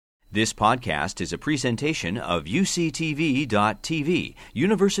This podcast is a presentation of UCTV.tv,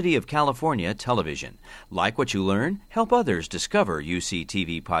 University of California Television. Like what you learn? Help others discover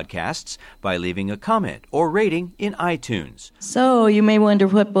UCTV podcasts by leaving a comment or rating in iTunes. So you may wonder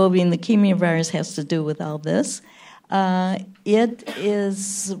what bovine leukemia virus has to do with all this. It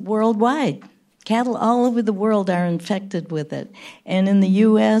is worldwide. Cattle all over the world are infected with it. And in the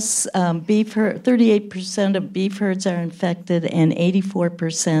U.S., 38% of beef herds are infected and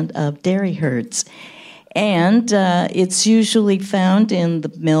 84% of dairy herds. And it's usually found in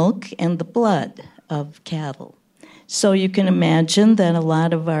the milk and the blood of cattle. So you can imagine that a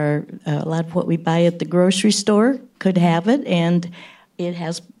lot of what we buy at the grocery store could have it, and it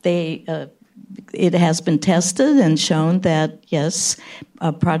has been tested and shown that, yes,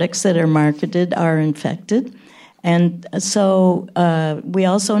 products that are marketed are infected. And so we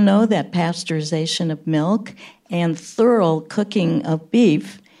also know that pasteurization of milk and thorough cooking of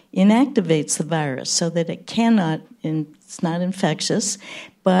beef inactivates the virus so that it's not infectious,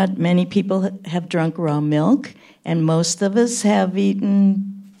 but many people have drunk raw milk, and most of us have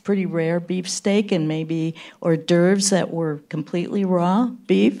eaten pretty rare beefsteak and maybe hors d'oeuvres that were completely raw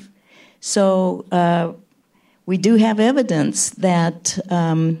beef. So we do have evidence that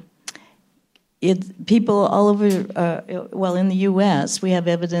people all over, in the U.S., we have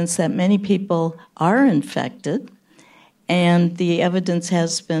evidence that many people are infected, and the evidence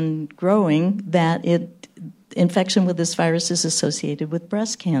has been growing that infection with this virus is associated with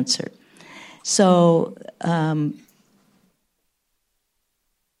breast cancer. So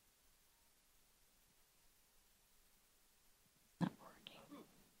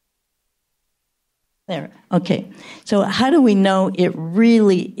There. Okay. So how do we know it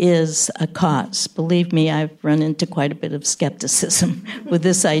really is a cause? Believe me, I've run into quite a bit of skepticism with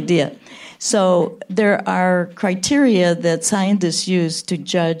this idea. So there are criteria that scientists use to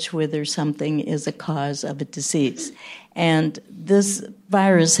judge whether something is a cause of a disease. And this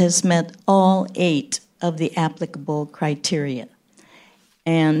virus has met all 8 of the applicable criteria.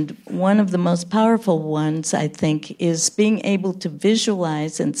 And one of the most powerful ones, I think, is being able to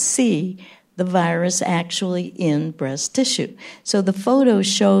visualize and see the virus actually in breast tissue. So the photo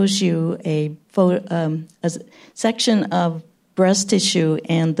shows you a section of breast tissue,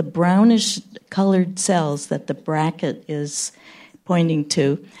 and the brownish-colored cells that the bracket is pointing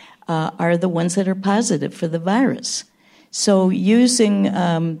to are the ones that are positive for the virus. So using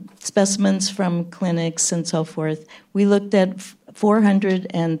specimens from clinics and so forth, we looked at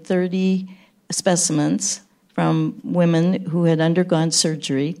 430 specimens from women who had undergone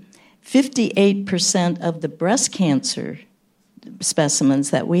surgery. 58% of the breast cancer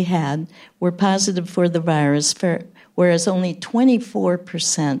specimens that we had were positive for the virus, whereas only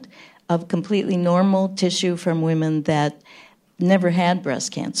 24% of completely normal tissue from women that never had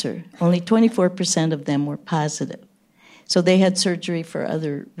breast cancer, only 24% of them were positive. So they had surgery for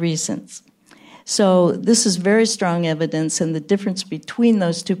other reasons. So this is very strong evidence, and the difference between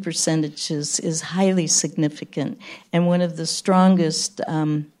those two percentages is highly significant and one of the strongest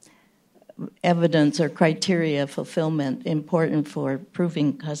evidence or criteria fulfillment important for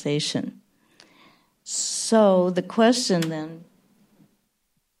proving causation. So the question then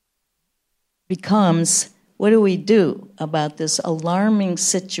becomes, what do we do about this alarming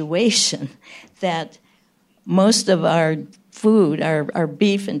situation that most of our food, our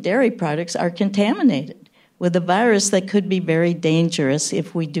beef and dairy products, are contaminated with a virus that could be very dangerous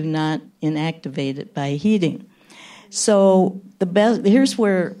if we do not inactivate it by heating? So here's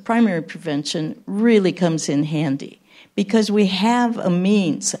where primary prevention really comes in handy, because we have a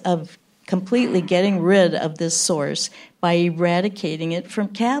means of completely getting rid of this source by eradicating it from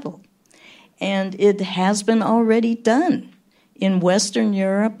cattle. And it has been already done in Western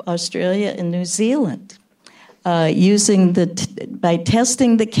Europe, Australia, and New Zealand, by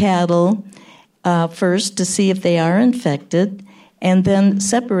testing the cattle first to see if they are infected, and then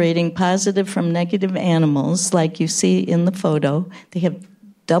separating positive from negative animals, like you see in the photo. They have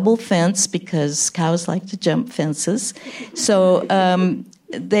double fence because cows like to jump fences. So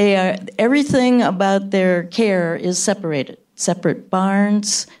everything about their care is separated. Separate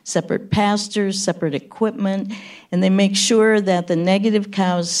barns, separate pastures, separate equipment, and they make sure that the negative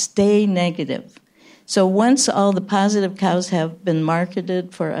cows stay negative. So once all the positive cows have been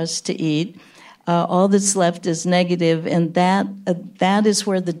marketed for us to eat, all that's left is negative, and that is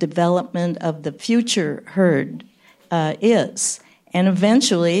where the development of the future herd is. And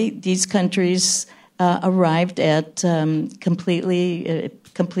eventually, these countries arrived at completely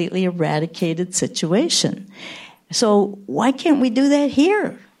eradicated situation. So why can't we do that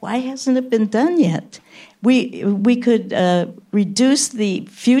here? Why hasn't it been done yet? We could reduce the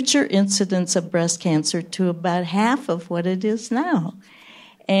future incidence of breast cancer to about half of what it is now.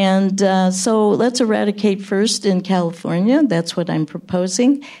 And so let's eradicate first in California. That's what I'm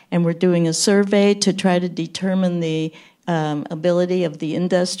proposing. And we're doing a survey to try to determine the ability of the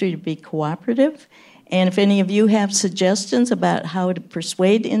industry to be cooperative. And if any of you have suggestions about how to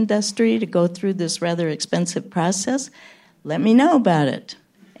persuade industry to go through this rather expensive process, let me know about it.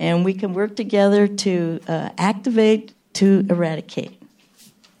 And we can work together to activate, to eradicate.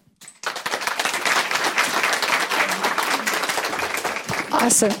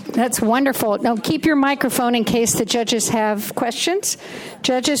 Awesome. That's wonderful. Now, keep your microphone in case the judges have questions.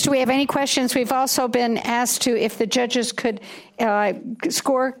 Judges, do we have any questions? We've also been asked to, if the judges could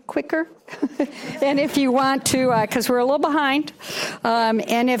score quicker. And if you want to, because we're a little behind,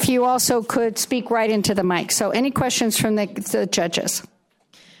 and if you also could speak right into the mic. So any questions from the judges?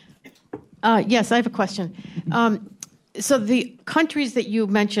 Yes, I have a question. So the countries that you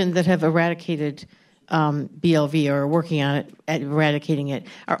mentioned that have eradicated BLV or are working on it, at eradicating it,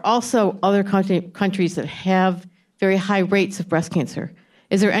 are also other countries that have very high rates of breast cancer.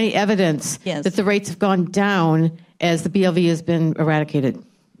 Is there any evidence that the rates have gone down as the BLV has been eradicated?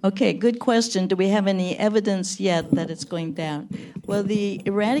 Okay, good question. Do we have any evidence yet that it's going down? Well, the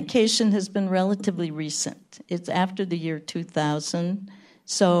eradication has been relatively recent. It's after the year 2000,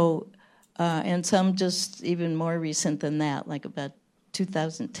 so and some just even more recent than that, like about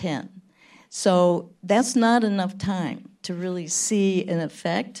 2010. So that's not enough time to really see an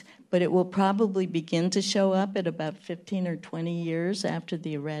effect, but it will probably begin to show up at about 15 or 20 years after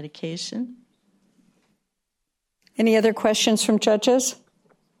the eradication. Any other questions from judges?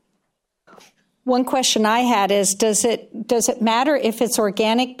 One question I had is, does it matter if it's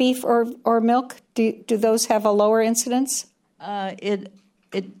organic beef or milk? Do those have a lower incidence?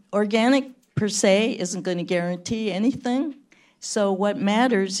 Organic per se isn't going to guarantee anything. So what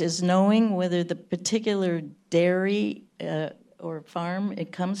matters is knowing whether the particular dairy or farm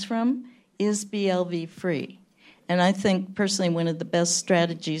it comes from is BLV free. And I think personally one of the best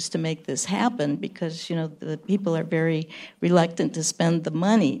strategies to make this happen, because the people are very reluctant to spend the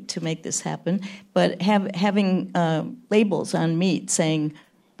money to make this happen, but having labels on meat saying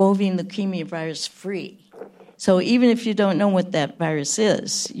bovine leukemia virus free. So even if you don't know what that virus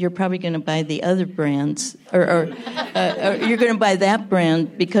is, you're probably going to buy the other brands, or you're going to buy that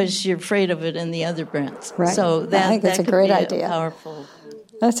brand because you're afraid of it in the other brands. Right. So I think that's a great idea. Powerful.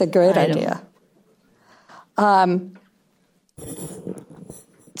 That's a great idea.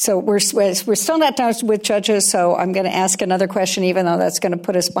 So we're still not done with judges, so I'm going to ask another question, even though that's going to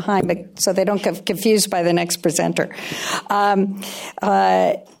put us behind, but so they don't get confused by the next presenter.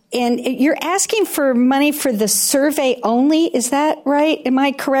 And you're asking for money for the survey only, is that right? Am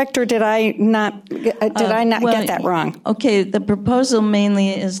I correct, or did I not get that wrong? Okay, the proposal mainly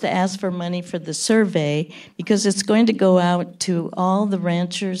is to ask for money for the survey because it's going to go out to all the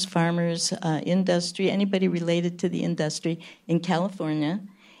ranchers, farmers, industry, anybody related to the industry in California.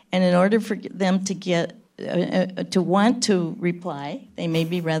 And in order for them to get to want to reply, they may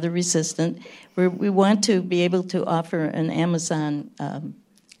be rather resistant. We want to be able to offer an Amazon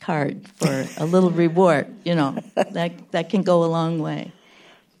card for a little reward, that can go a long way.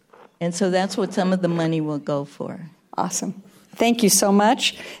 And so that's what some of the money will go for. Awesome. Thank you so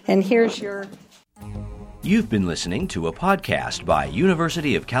much. And here's your... You've been listening to a podcast by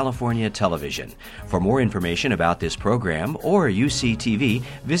University of California Television. For more information about this program or UCTV,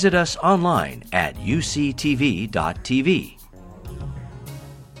 visit us online at uctv.tv.